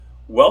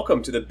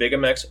Welcome to the Big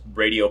MX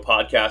Radio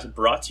Podcast,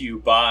 brought to you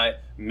by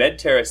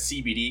Medterra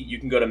CBD. You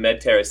can go to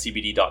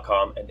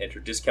medterracbd.com and enter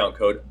discount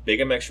code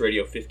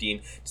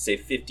BigMXRadio15 to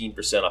save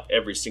 15% off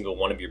every single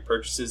one of your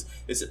purchases.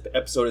 This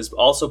episode is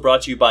also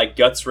brought to you by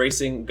Guts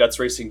Racing,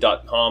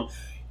 gutsracing.com,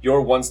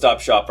 your one-stop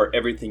shop for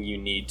everything you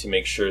need to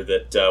make sure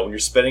that when you're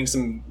spending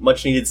some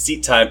much-needed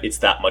seat time, it's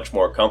that much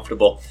more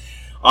comfortable.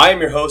 I am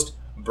your host,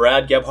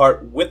 Brad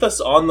Gebhart. With us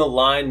on the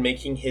line,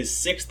 making his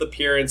 6th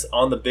appearance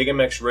on the Big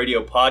MX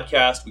Radio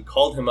Podcast. We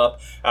called him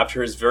up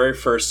after his very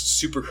first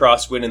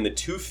Supercross win in the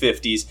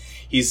 250s.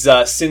 He's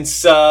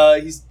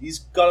he's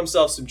got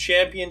himself some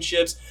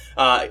championships.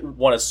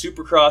 Won a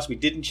Supercross. We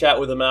didn't chat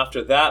with him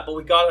after that, but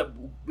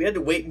we had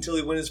to wait until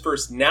he won his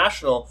first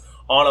national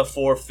on a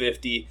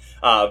 450.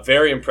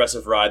 Very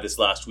impressive ride this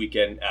last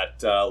weekend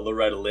at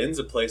Loretta Lynn's,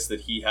 a place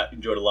that he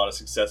enjoyed a lot of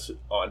success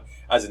on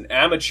as an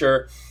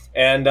amateur.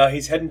 And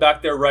he's heading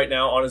back there right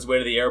now on his way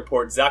to the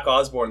airport. Zach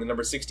Osborne, the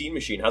number 16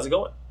 machine. How's it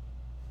going?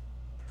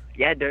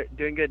 Yeah,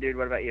 doing good, dude.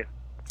 What about you?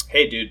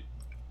 Hey, dude.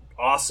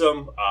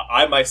 Awesome.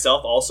 I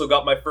myself also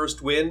got my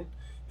first win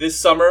this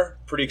summer.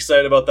 Pretty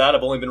excited about that.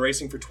 I've only been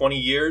racing for 20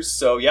 years.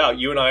 So, yeah,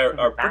 you and I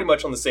are pretty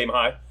much on the same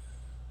high.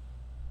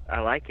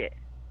 I like it.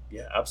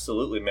 Yeah,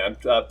 absolutely, man.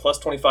 Plus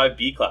 25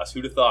 B class.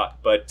 Who'd have thought?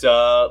 But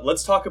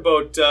let's talk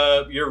about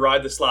your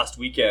ride this last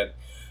weekend.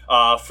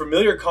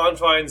 Familiar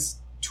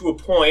confines to a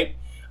point.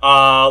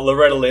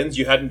 Loretta Lynn's,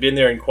 you hadn't been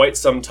there in quite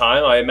some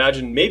time. I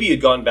imagine maybe you'd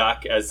gone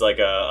back as like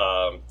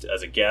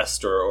as a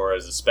guest or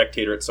as a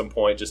spectator at some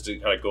point, just to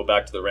kind of go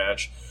back to the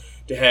ranch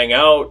to hang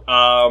out.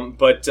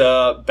 But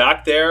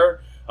back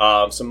there,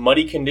 some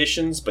muddy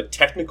conditions, but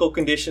technical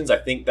conditions. I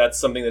think that's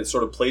something that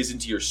sort of plays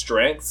into your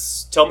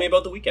strengths. Tell me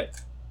about the weekend.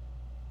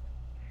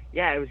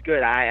 Yeah, it was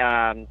good.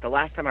 I the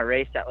last time I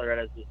raced at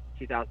Loretta's was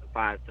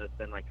 2005, so it's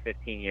been like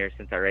 15 years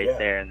since I raced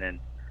there. And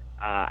then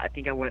I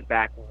think I went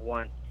back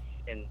once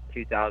in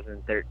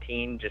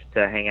 2013 just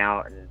to hang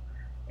out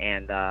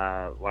and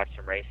watch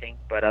some racing.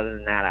 But other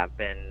than that, I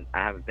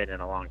haven't been in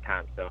a long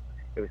time. So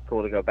it was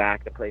cool to go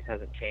back. The place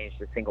hasn't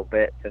changed a single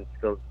bit since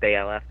the day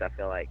I left, I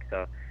feel like.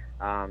 So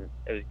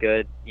it was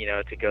good,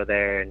 to go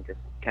there and just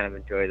kind of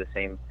enjoy the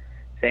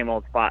same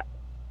old spot.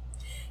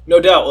 No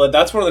doubt. Well,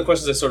 that's one of the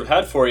questions I sort of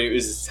had for you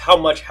is how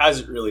much has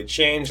it really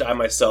changed? I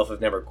myself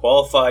have never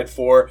qualified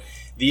for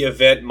the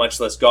event, much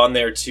less gone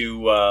there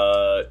to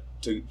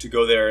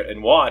go there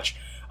and watch.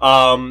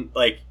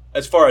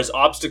 As far as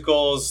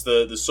obstacles,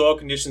 the soil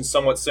conditions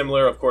somewhat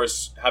similar. Of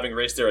course, having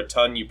raced there a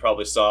ton, you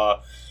probably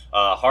saw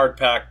hard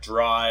pack,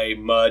 dry,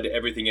 mud,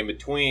 everything in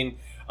between,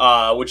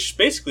 which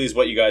basically is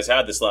what you guys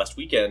had this last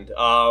weekend.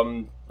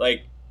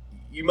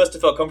 You must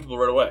have felt comfortable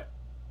right away.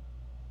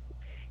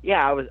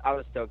 Yeah, I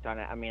was stoked on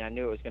it. I mean, I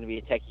knew it was going to be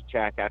a techie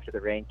track after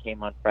the rain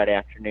came on Friday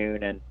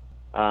afternoon,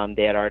 and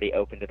they had already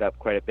opened it up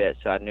quite a bit,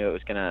 so I knew it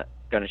was going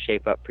to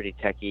shape up pretty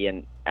techie,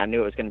 and I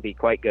knew it was going to be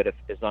quite good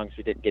as long as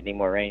we didn't get any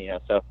more rain.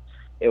 So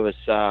it was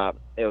I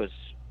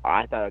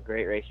thought a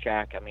great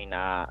racetrack. I mean,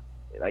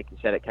 like you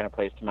said, it kind of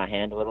plays to my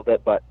hand a little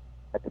bit, but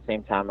at the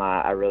same time,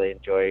 I really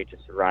enjoy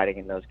just riding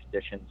in those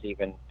conditions,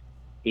 even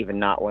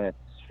not when it's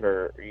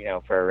for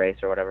a race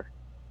or whatever.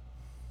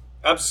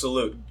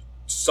 Absolute.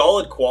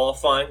 Solid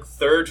qualifying,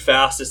 third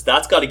fastest.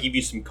 That's got to give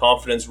you some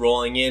confidence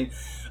rolling in.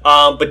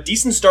 But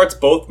decent starts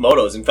both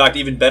motos. In fact,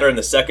 even better in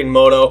the second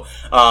moto.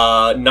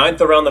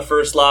 9th around the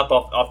first lap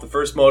off the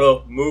first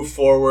moto. Move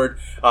forward.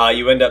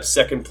 You end up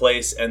second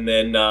place. And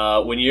then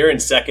when you're in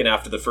second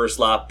after the first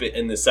lap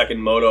in the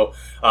second moto,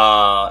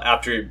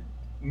 after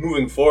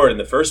moving forward in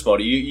the first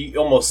moto, you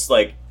almost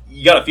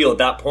you got to feel at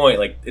that point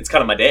like it's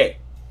kind of my day.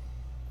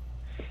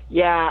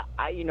 Yeah,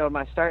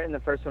 my start in the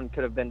first one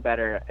could have been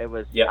better. I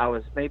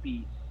was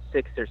maybe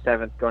 6th or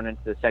 7th going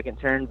into the second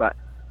turn, but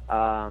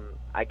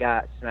I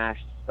got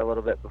smashed a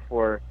little bit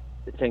before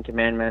the 10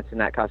 Commandments,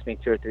 and that cost me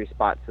 2 or 3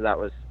 spots. So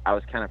I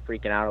was kind of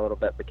freaking out a little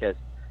bit because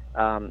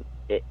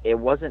it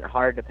wasn't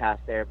hard to pass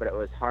there, but it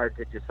was hard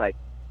to just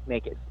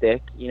make it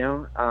stick,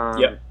 So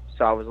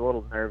I was a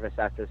little nervous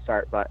after the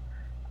start, but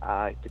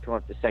to come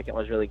up the second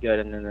was really good,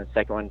 and then the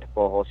second one to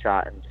pull a whole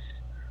shot and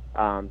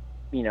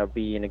just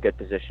be in a good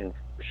position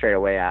straight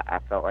away. I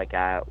felt like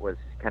I was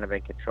kind of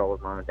in control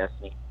of my own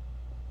destiny.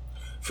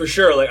 For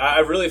sure. I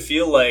really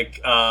feel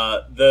like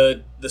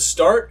the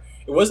start,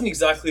 it wasn't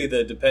exactly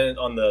dependent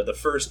on the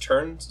first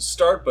turn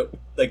start, but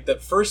the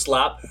first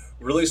lap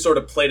really sort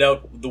of played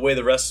out the way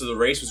the rest of the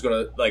race was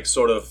going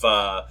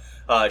to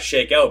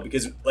shake out,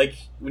 because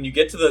when you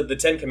get to the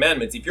 10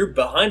 Commandments, if you're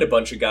behind a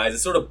bunch of guys, it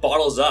sort of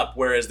bottles up,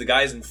 whereas the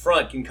guys in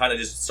front can kind of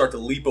just start to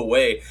leap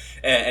away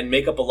and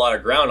make up a lot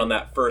of ground on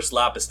that first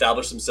lap,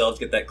 establish themselves,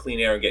 get that clean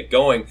air and get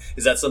going.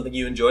 Is that something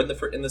you enjoyed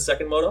in the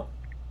second moto?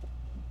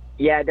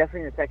 Yeah,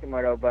 definitely in the second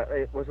moto, but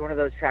it was one of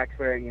those tracks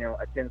where,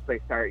 a 10th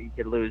place start, you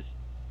could lose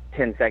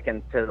 10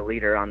 seconds to the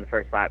leader on the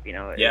first lap,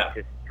 It's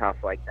just tough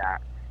like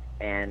that.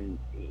 And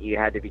you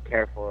had to be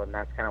careful, and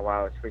that's kind of why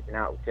I was freaking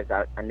out,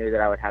 because I knew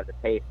that I would have the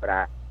pace, but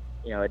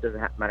it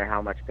doesn't matter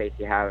how much pace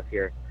you have. If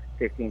you're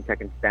 15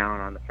 seconds down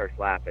on the first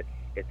lap,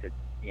 it's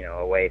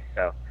a waste.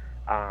 So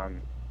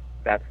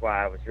that's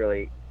why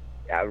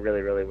I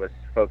really was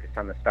focused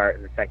on the start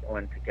and the second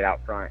one to get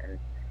out front and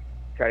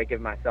try to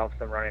give myself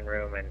some running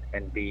room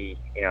and be,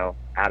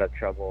 out of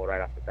trouble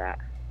right off the bat.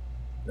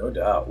 No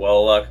doubt.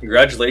 Well,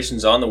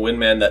 congratulations on the win,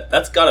 man.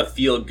 That's got to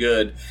feel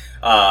good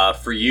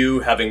for you,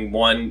 having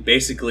won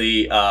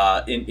basically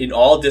in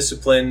all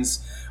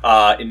disciplines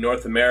in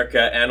North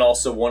America and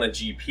also won a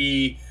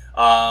GP.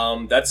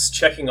 That's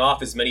checking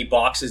off as many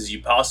boxes as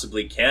you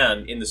possibly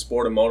can in the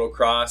sport of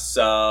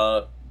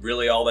motocross.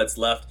 Really, all that's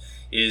left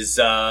is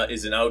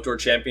an outdoor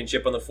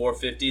championship on the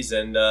 450s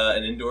and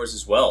indoors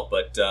as well.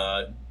 But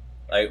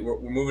we're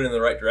moving in the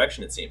right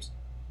direction, it seems.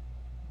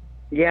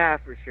 Yeah,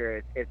 for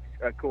sure. It's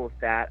a cool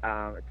stat.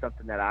 It's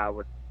something that I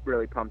was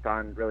really pumped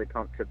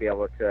to be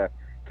able to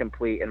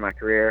complete in my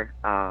career.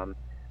 And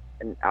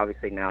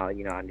obviously now, I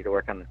need to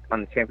work on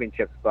the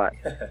championships, but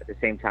at the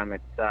same time,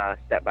 it's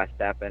step by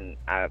step, and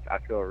I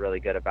feel really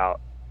good about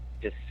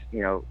just,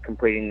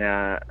 completing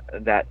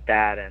that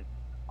stat and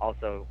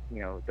also,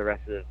 the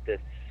rest of this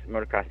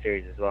motocross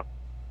series as well.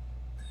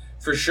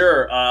 For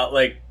sure.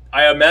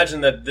 I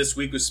imagine that this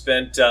week was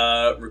spent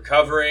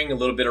recovering, a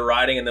little bit of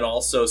riding, and then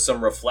also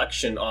some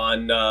reflection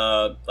on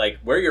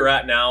where you're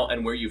at now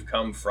and where you've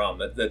come from.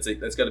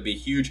 That's got to be a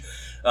huge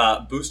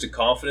boost of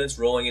confidence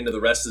rolling into the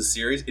rest of the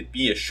series. It'd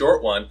be a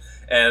short one,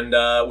 and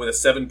with a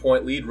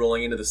 7-point lead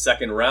rolling into the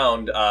second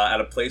round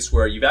at a place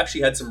where you've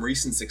actually had some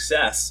recent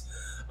success.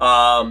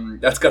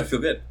 That's got to feel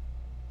good.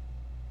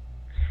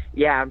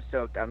 Yeah, I'm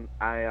stoked. I'm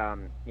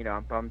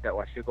bummed that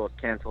Washougal was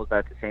canceled, but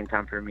at the same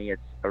time, for me, it's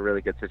a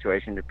really good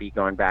situation to be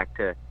going back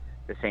to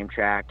the same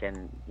track,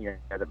 and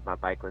my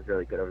bike was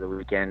really good over the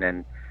weekend,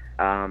 and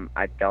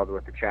I dealt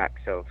with the track.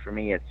 So for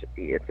me, it's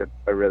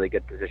a really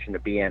good position to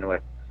be in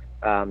with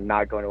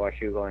not going to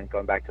Washougal and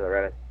going back to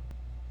Loretta's.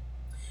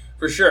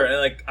 For sure,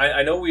 and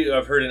I know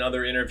I've heard in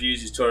other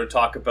interviews you sort of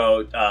talk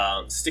about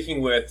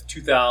sticking with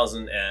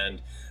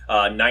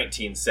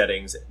 2019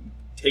 settings,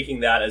 taking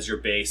that as your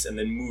base and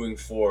then moving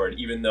forward,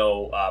 even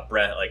though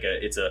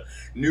it's a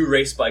new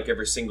race bike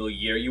every single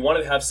year. You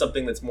want to have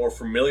something that's more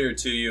familiar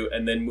to you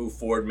and then move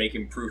forward, make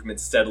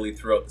improvements steadily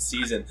throughout the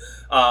season.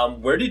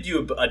 Where did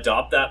you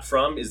adopt that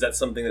from? Is that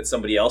something that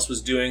somebody else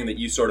was doing that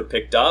you sort of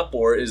picked up,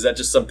 or is that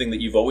just something that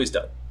you've always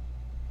done?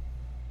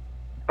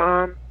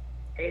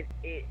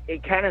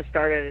 It kind of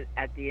started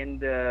at the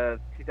end of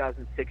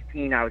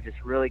 2016. I was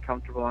just really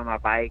comfortable on my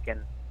bike,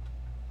 and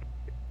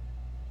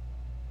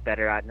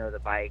better I know the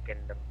bike, and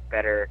the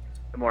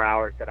more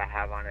hours that I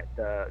have on it,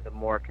 the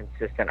more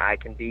consistent I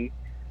can be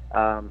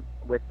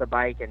with the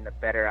bike, and the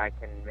better I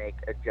can make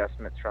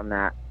adjustments from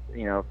that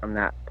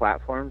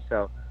platform.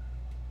 So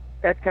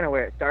that's kind of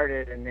where it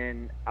started. And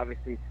then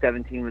obviously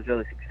 17 was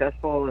really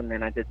successful, and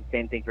then I did the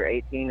same thing for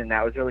 18, and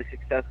that was really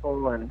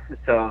successful. And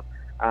so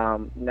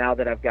now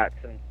that I've got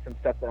some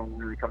stuff that I'm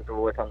really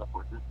comfortable with on the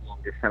 450,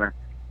 I'm just kind of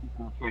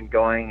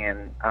going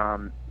and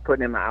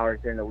putting in my hours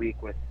during the week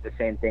with the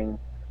same thing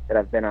that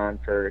I've been on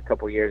for a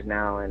couple years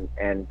now, and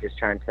just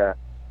trying to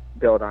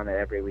build on it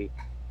every week.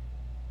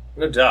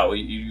 No doubt.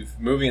 You're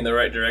moving in the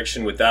right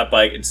direction with that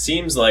bike. It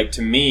seems like,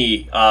 to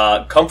me,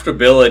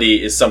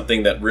 comfortability is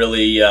something that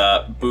really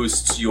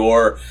boosts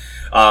your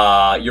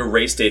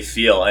race day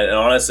feel. And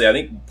honestly, I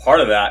think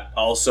part of that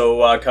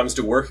also comes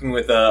to working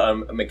with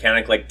a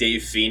mechanic like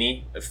Dave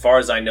Feeney. As far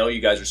as I know, you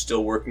guys are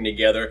still working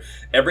together.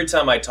 Every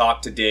time I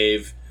talk to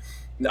Dave,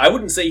 I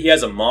wouldn't say he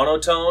has a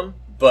monotone,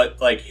 but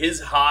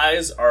his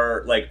highs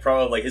are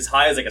probably his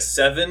high is a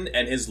 7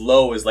 and his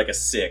low is a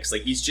 6.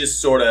 He's just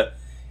sort of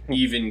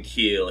even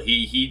keel.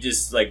 He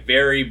just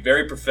very,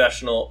 very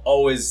professional,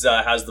 always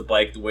has the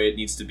bike the way it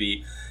needs to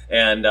be.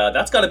 And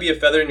that's got to be a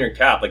feather in your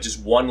cap,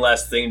 just one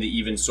less thing to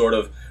even sort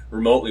of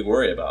remotely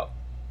worry about.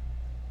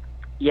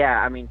 Yeah,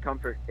 I mean,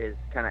 comfort is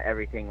kind of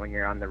everything when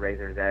you're on the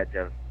razor's edge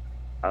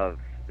of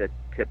the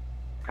tip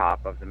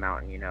top of the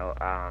mountain.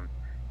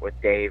 With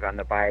Dave on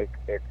the bike,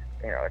 it's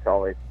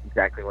always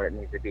exactly what it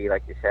needs to be,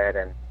 like you said,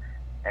 and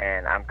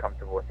I'm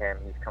comfortable with him.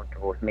 He's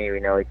comfortable with me.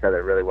 We know each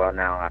other really well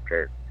now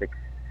after six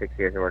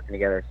years of working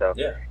together. So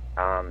yeah,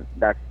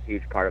 that's a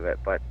huge part of it.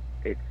 But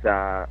it's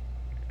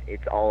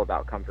all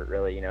about comfort,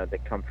 really. The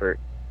comfort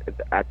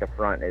at the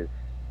front is,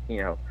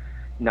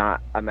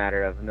 not a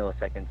matter of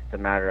milliseconds. It's a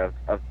matter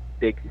of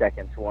big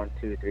seconds, 1,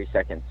 2, 3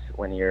 seconds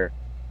when you're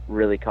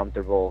really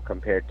comfortable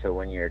compared to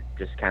when you're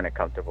just kind of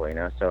comfortable.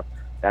 So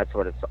that's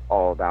what it's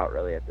all about,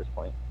 really, at this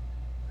point.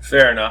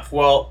 Fair enough.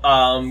 Well,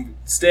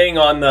 staying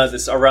on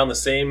this around the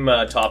same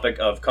topic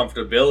of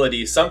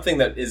comfortability, something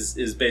that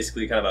is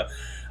basically kind of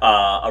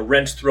a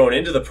wrench thrown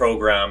into the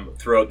program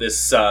throughout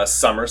this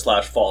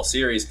summer/fall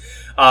series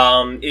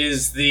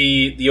is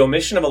the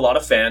omission of a lot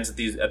of fans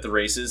at the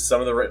races. Some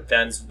of the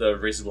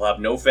races will have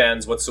no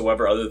fans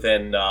whatsoever, other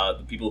than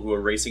the people who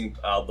are racing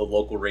the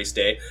local race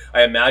day.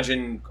 I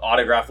imagine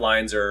autograph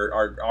lines or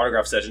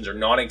autograph sessions are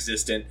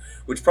non-existent,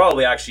 which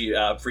probably actually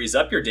frees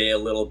up your day a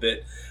little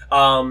bit.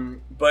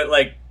 But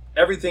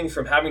everything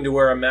from having to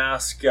wear a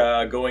mask,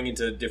 going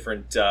into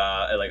different,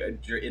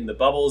 like you're in the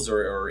bubbles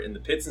or in the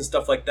pits and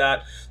stuff like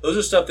that. Those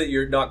are stuff that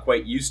you're not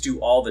quite used to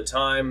all the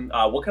time.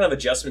 What kind of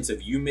adjustments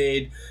have you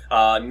made,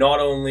 not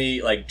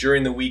only like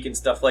during the week and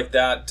stuff like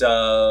that,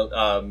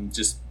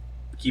 just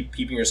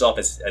keeping yourself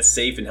as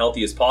safe and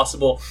healthy as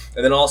possible,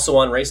 and then also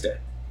on race day?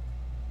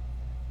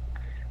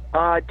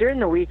 During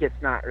the week,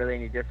 it's not really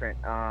any different.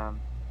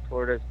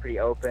 Florida's pretty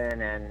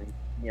open, and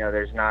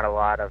there's not a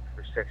lot of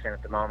restriction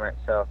at the moment,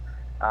 so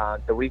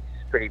the week's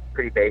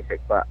pretty basic.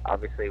 But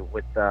obviously,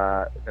 with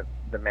the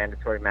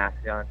mandatory mask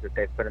zones that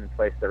they've put in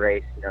place the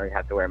race, you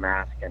have to wear a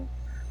mask, and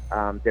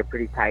they're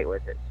pretty tight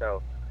with it.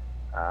 So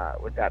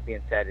with that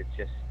being said, it's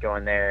just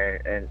going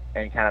there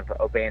and kind of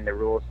obeying the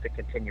rules to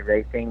continue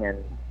racing,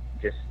 and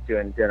just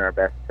doing our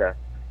best to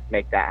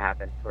make that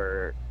happen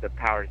for the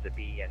powers that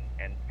be,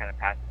 and kind of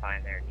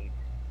pacifying their needs.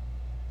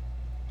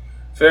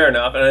 Fair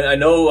enough. And I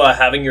know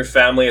having your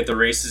family at the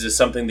races is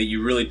something that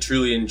you really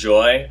truly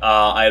enjoy.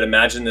 I'd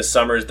imagine this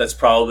summer that's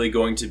probably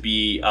going to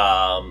be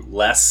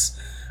less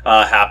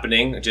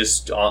happening,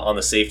 just on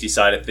the safety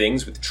side of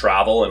things with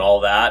travel and all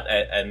that,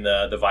 and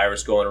the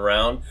virus going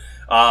around.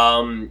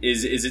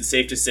 Is it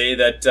safe to say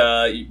that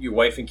your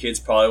wife and kids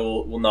probably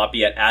will not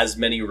be at as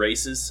many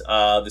races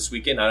this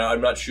weekend?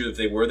 I'm not sure if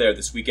they were there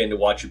this weekend to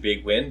watch your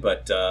big win,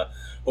 but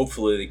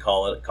hopefully they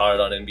caught it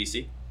on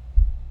NBC.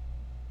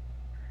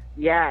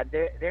 Yeah,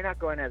 they're not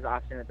going as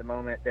often at the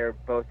moment. They're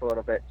both a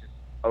little bit just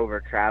over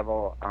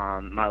travel.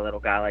 My little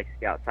guy likes to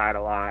be outside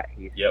a lot.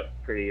 He's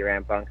pretty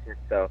rambunctious,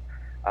 so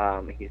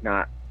he's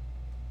not.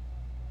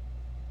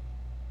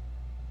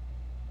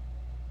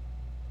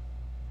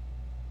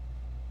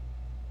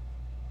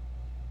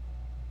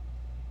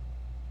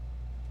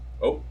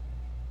 Oh,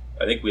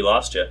 I think we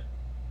lost you.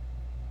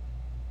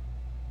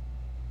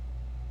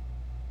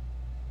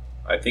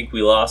 I think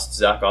we lost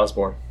Zach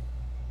Osborne.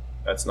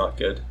 That's not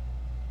good.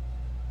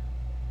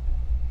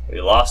 We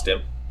lost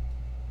him.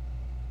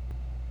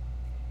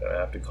 Gonna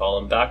have to call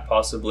him back,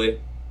 possibly.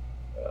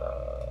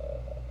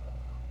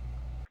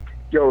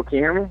 Yo, can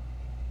you hear me?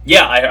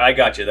 Yeah, I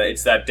got you.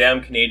 It's that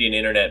damn Canadian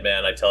internet,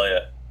 man, I tell you.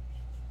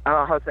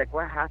 Oh, I was like,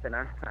 what happened?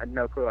 I had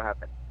no clue what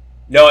happened.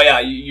 No, yeah,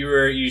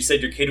 you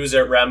said your kid was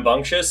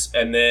rambunctious,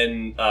 and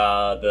then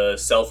the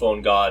cell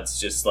phone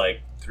gods just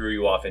like threw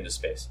you off into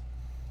space.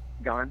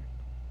 Gone?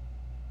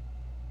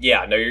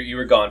 Yeah, no, you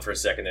were gone for a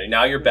second there.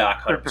 Now you're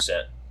back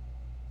 100%.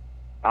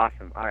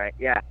 Awesome. All right.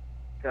 Yeah.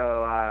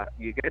 So,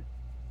 you good?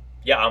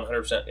 Yeah, I'm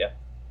 100%. Yeah.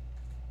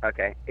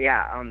 Okay.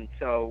 Yeah.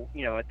 So,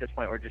 at this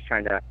point, we're just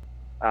trying to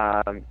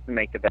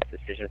make the best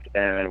decision for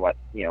them and what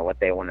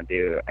they want to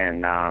do.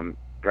 And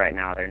right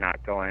now, they're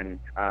not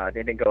going.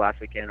 They didn't go last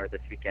weekend or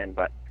this weekend,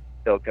 but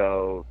they'll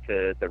go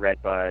to the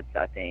Redbuds,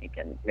 I think,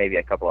 and maybe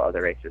a couple of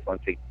other races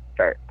once we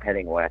start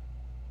heading west.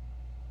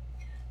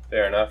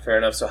 Fair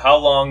enough. So how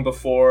long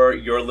before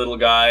your little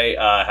guy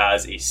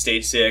has a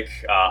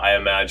STACYC? I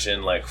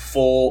imagine like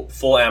full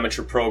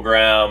amateur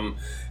program,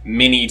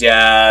 mini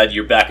dad,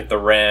 you're back at the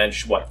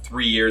ranch,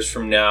 3 years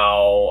from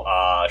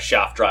now,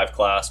 shaft drive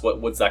class.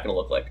 What's that going to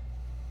look like?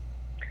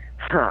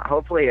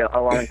 Hopefully a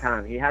long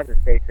time. He has a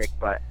STACYC,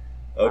 but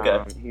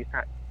okay. He's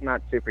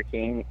not super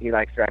keen. He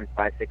likes driving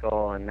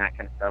bicycle and that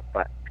kind of stuff,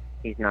 but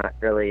he's not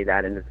really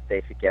that into the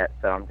STACYC yet,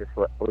 so I'm just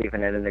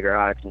leaving it in the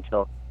garage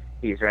until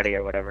he's ready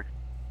or whatever.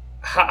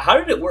 How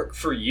did it work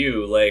for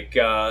you? Like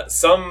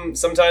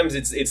sometimes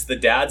it's the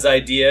dad's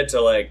idea to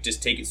like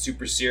just take it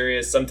super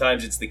serious.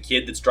 Sometimes it's the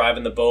kid that's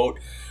driving the boat.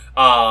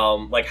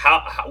 Like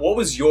what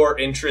was your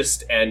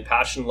interest and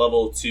passion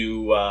level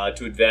to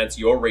advance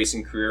your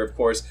racing career? Of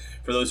course,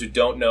 for those who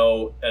don't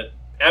know, an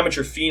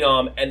amateur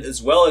phenom, and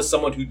as well as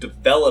someone who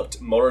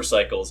developed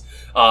motorcycles.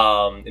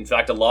 In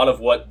fact, a lot of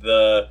what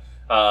the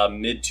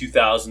mid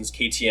 2000s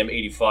KTM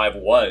 85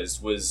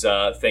 was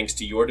thanks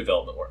to your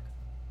development work.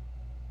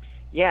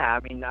 Yeah, I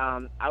mean,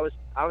 I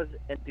was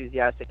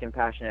enthusiastic and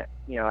passionate,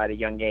 at a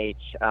young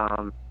age.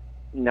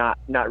 Not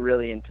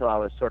really until I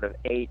was sort of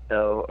 8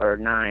 though, or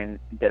 9,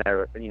 did I,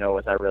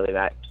 was I really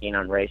that keen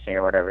on racing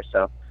or whatever.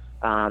 So,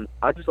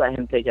 I'll just let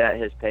him take it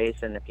at his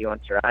pace, and if he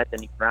wants to ride,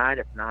 then he can ride.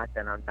 If not,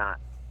 then I'm not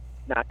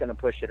going to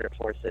push it or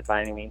force it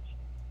by any means.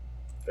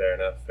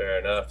 Fair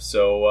enough.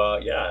 So,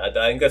 yeah, I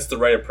think that's the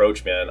right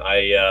approach, man.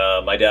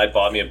 My dad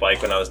bought me a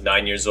bike when I was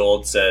 9 years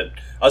old, said,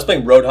 I was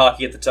playing road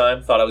hockey at the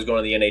time, thought I was going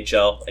to the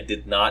NHL. I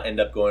did not end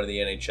up going to the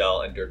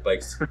NHL, and dirt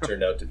bikes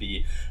turned out to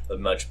be a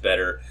much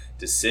better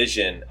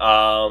decision.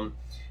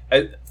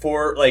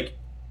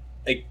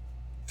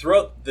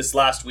 Throughout this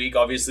last week,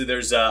 obviously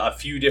there's a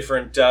few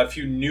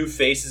new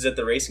faces at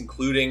the race,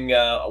 including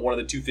one of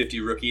the 250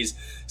 rookies,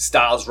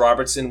 Styles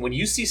Robertson. When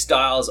you see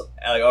Styles,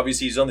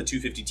 obviously he's on the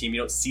 250 team,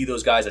 you don't see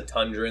those guys a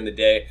ton during the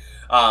day,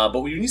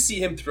 but when you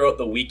see him throughout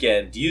the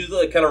weekend, do you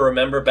kind of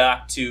remember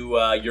back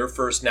to your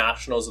first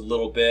nationals a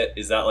little bit?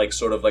 Is that like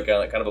sort of like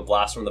a kind of a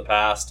blast from the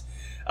past,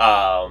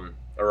 a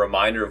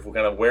reminder of kind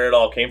of where it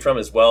all came from,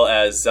 as well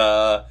as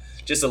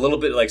just a little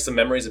bit like some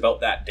memories about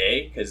that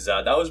day, because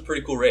that was a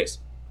pretty cool race.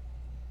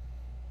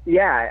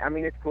 Yeah, I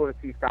mean, it's cool to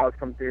see Styles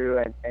come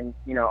through and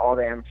all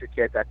the amateur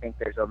kids. I think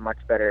there's a much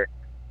better,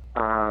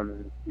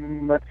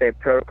 let's say,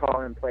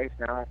 protocol in place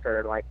now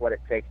for like what it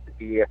takes to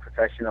be a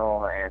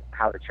professional and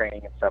how the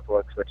training and stuff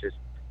looks, which is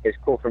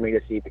cool for me to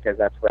see because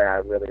that's where I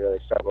really, really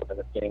struggled in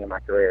the beginning of my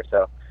career.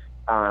 So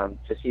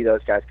to see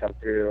those guys come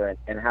through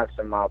and have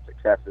some mild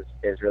success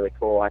is really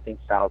cool. I think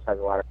Styles has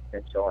a lot of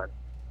potential and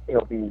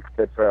he'll be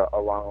good for a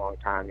long, long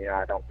time.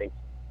 I don't think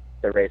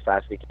the race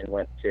last weekend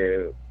went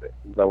to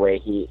the way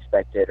he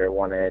expected or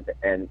wanted,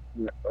 and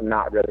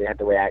not really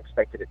the way I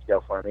expected it to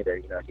go for him either.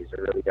 He's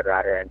a really good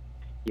rider, and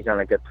he's on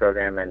a good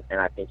program, and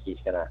I think he's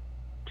going to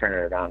turn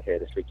it around here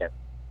this weekend.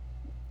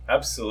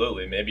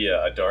 Absolutely. Maybe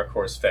a dark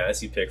horse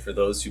fantasy pick for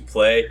those who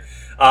play.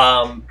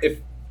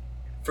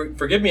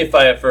 Forgive me if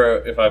I've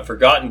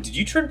forgotten, did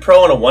you turn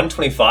pro on a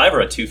 125 or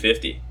a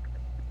 250?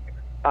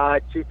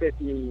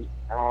 250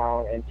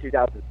 in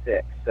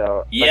 2006.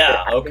 So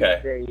yeah,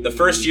 okay. The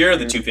first year of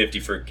the 250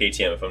 for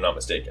KTM, if I'm not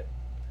mistaken.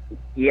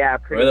 Yeah,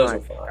 pretty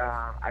much.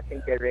 I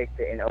think they raced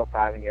it in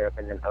 05 in Europe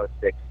and then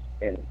 06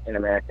 in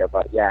America.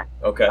 But yeah,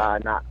 okay.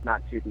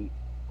 Not too deep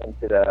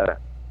into the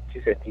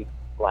 250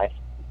 life.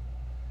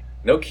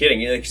 No kidding,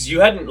 because you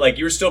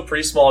were still a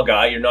pretty small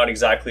guy. You're not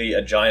exactly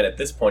a giant at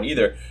this point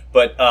either.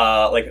 But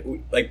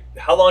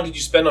how long did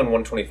you spend on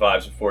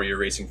 125s before you're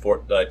racing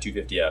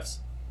 250Fs?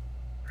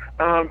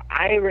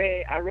 I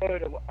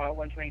rode a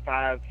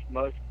 125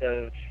 most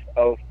of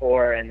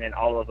 04 and then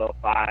all of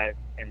 05,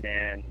 and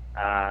then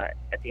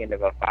at the end of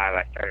 05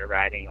 I started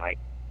riding like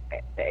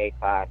the A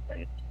class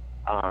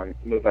and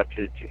move up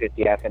to the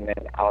 250F, and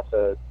then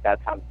also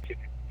that's how the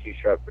 252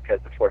 stroke because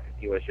the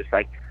 450 was just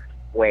like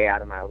way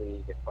out of my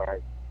league as far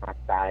as my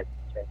size.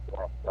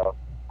 So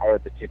I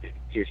rode the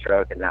 252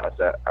 stroke, and that was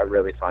a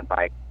really fun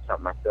bike,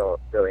 something I still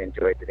really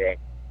enjoy today.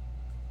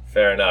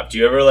 Fair enough. Do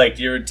you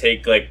ever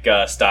take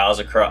Styles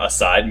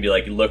aside and be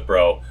like, look,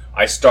 bro,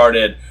 I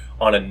started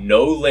on a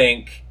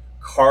no-link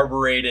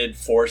carbureted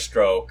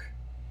 4-stroke.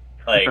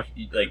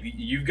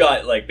 You've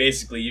got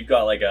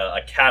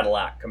a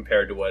Cadillac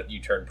compared to what you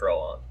turned pro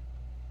on.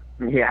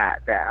 Yeah,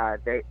 I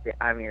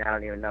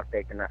don't even know if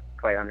they can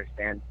quite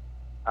understand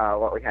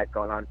what we had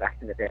going on back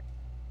in the day.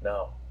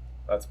 No.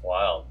 That's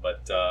wild,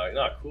 but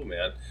cool,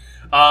 man.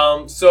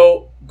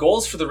 So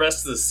goals for the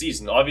rest of the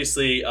season.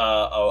 Obviously,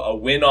 a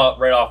win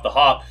right off the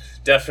hop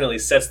definitely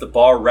sets the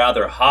bar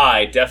rather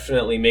high.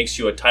 Definitely makes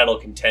you a title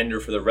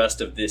contender for the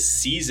rest of this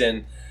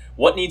season.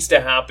 What needs to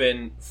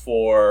happen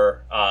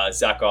for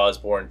Zach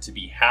Osborne to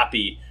be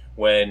happy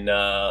when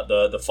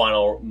the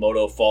final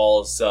moto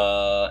falls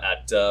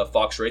at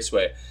Fox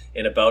Raceway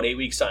in about 8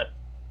 weeks' time?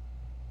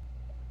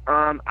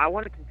 I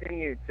want to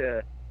continue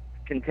to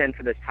contend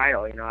for this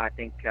title. I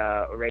think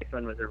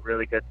Raceland was a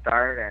really good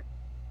start,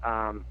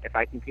 and if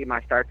I can keep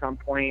my starts on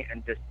point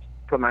and just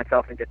put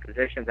myself in good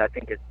positions, I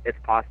think it's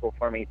possible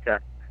for me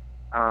to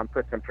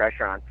put some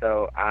pressure on.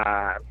 So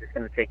I'm just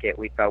going to take it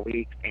week by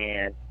week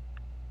and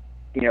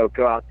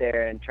go out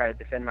there and try to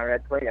defend my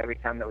red plate every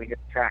time that we hit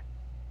the track.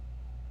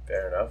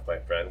 Fair enough, my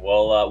friend.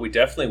 Well, we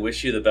definitely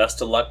wish you the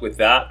best of luck with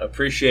that.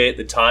 Appreciate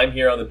the time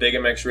here on the Big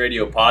MX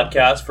Radio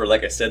podcast for,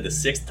 like I said, the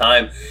 6th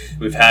time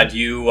we've had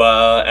you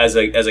as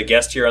a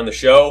guest here on the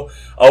show.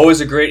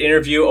 Always a great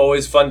interview,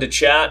 always fun to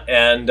chat.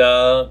 And,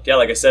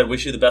 like I said,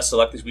 wish you the best of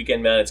luck this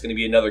weekend, man. It's going to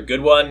be another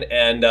good one.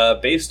 And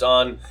based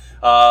on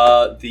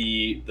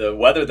the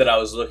weather that I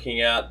was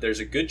looking at, there's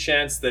a good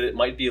chance that it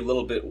might be a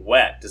little bit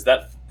wet. Does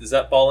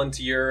that fall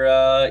into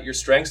your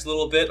strengths a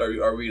little bit?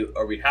 Are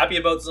we happy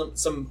about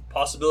some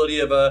possibility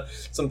of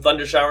some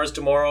thunder showers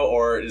tomorrow,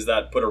 or does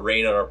that put a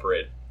rain on our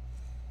parade?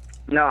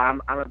 No,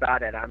 I'm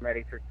about it. I'm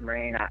ready for some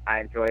rain. I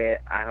enjoy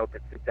it. I hope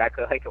it's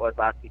exactly like it was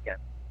last weekend.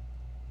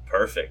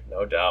 Perfect,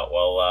 no doubt.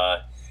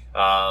 Well,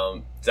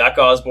 Zach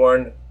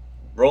Osborne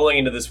rolling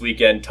into this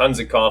weekend, tons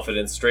of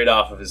confidence straight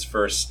off of his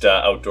first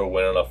outdoor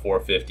win on a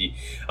 450.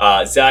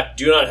 Zach,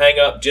 do not hang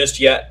up just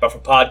yet, but for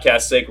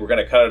podcast sake, we're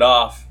going to cut it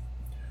off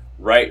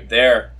right there.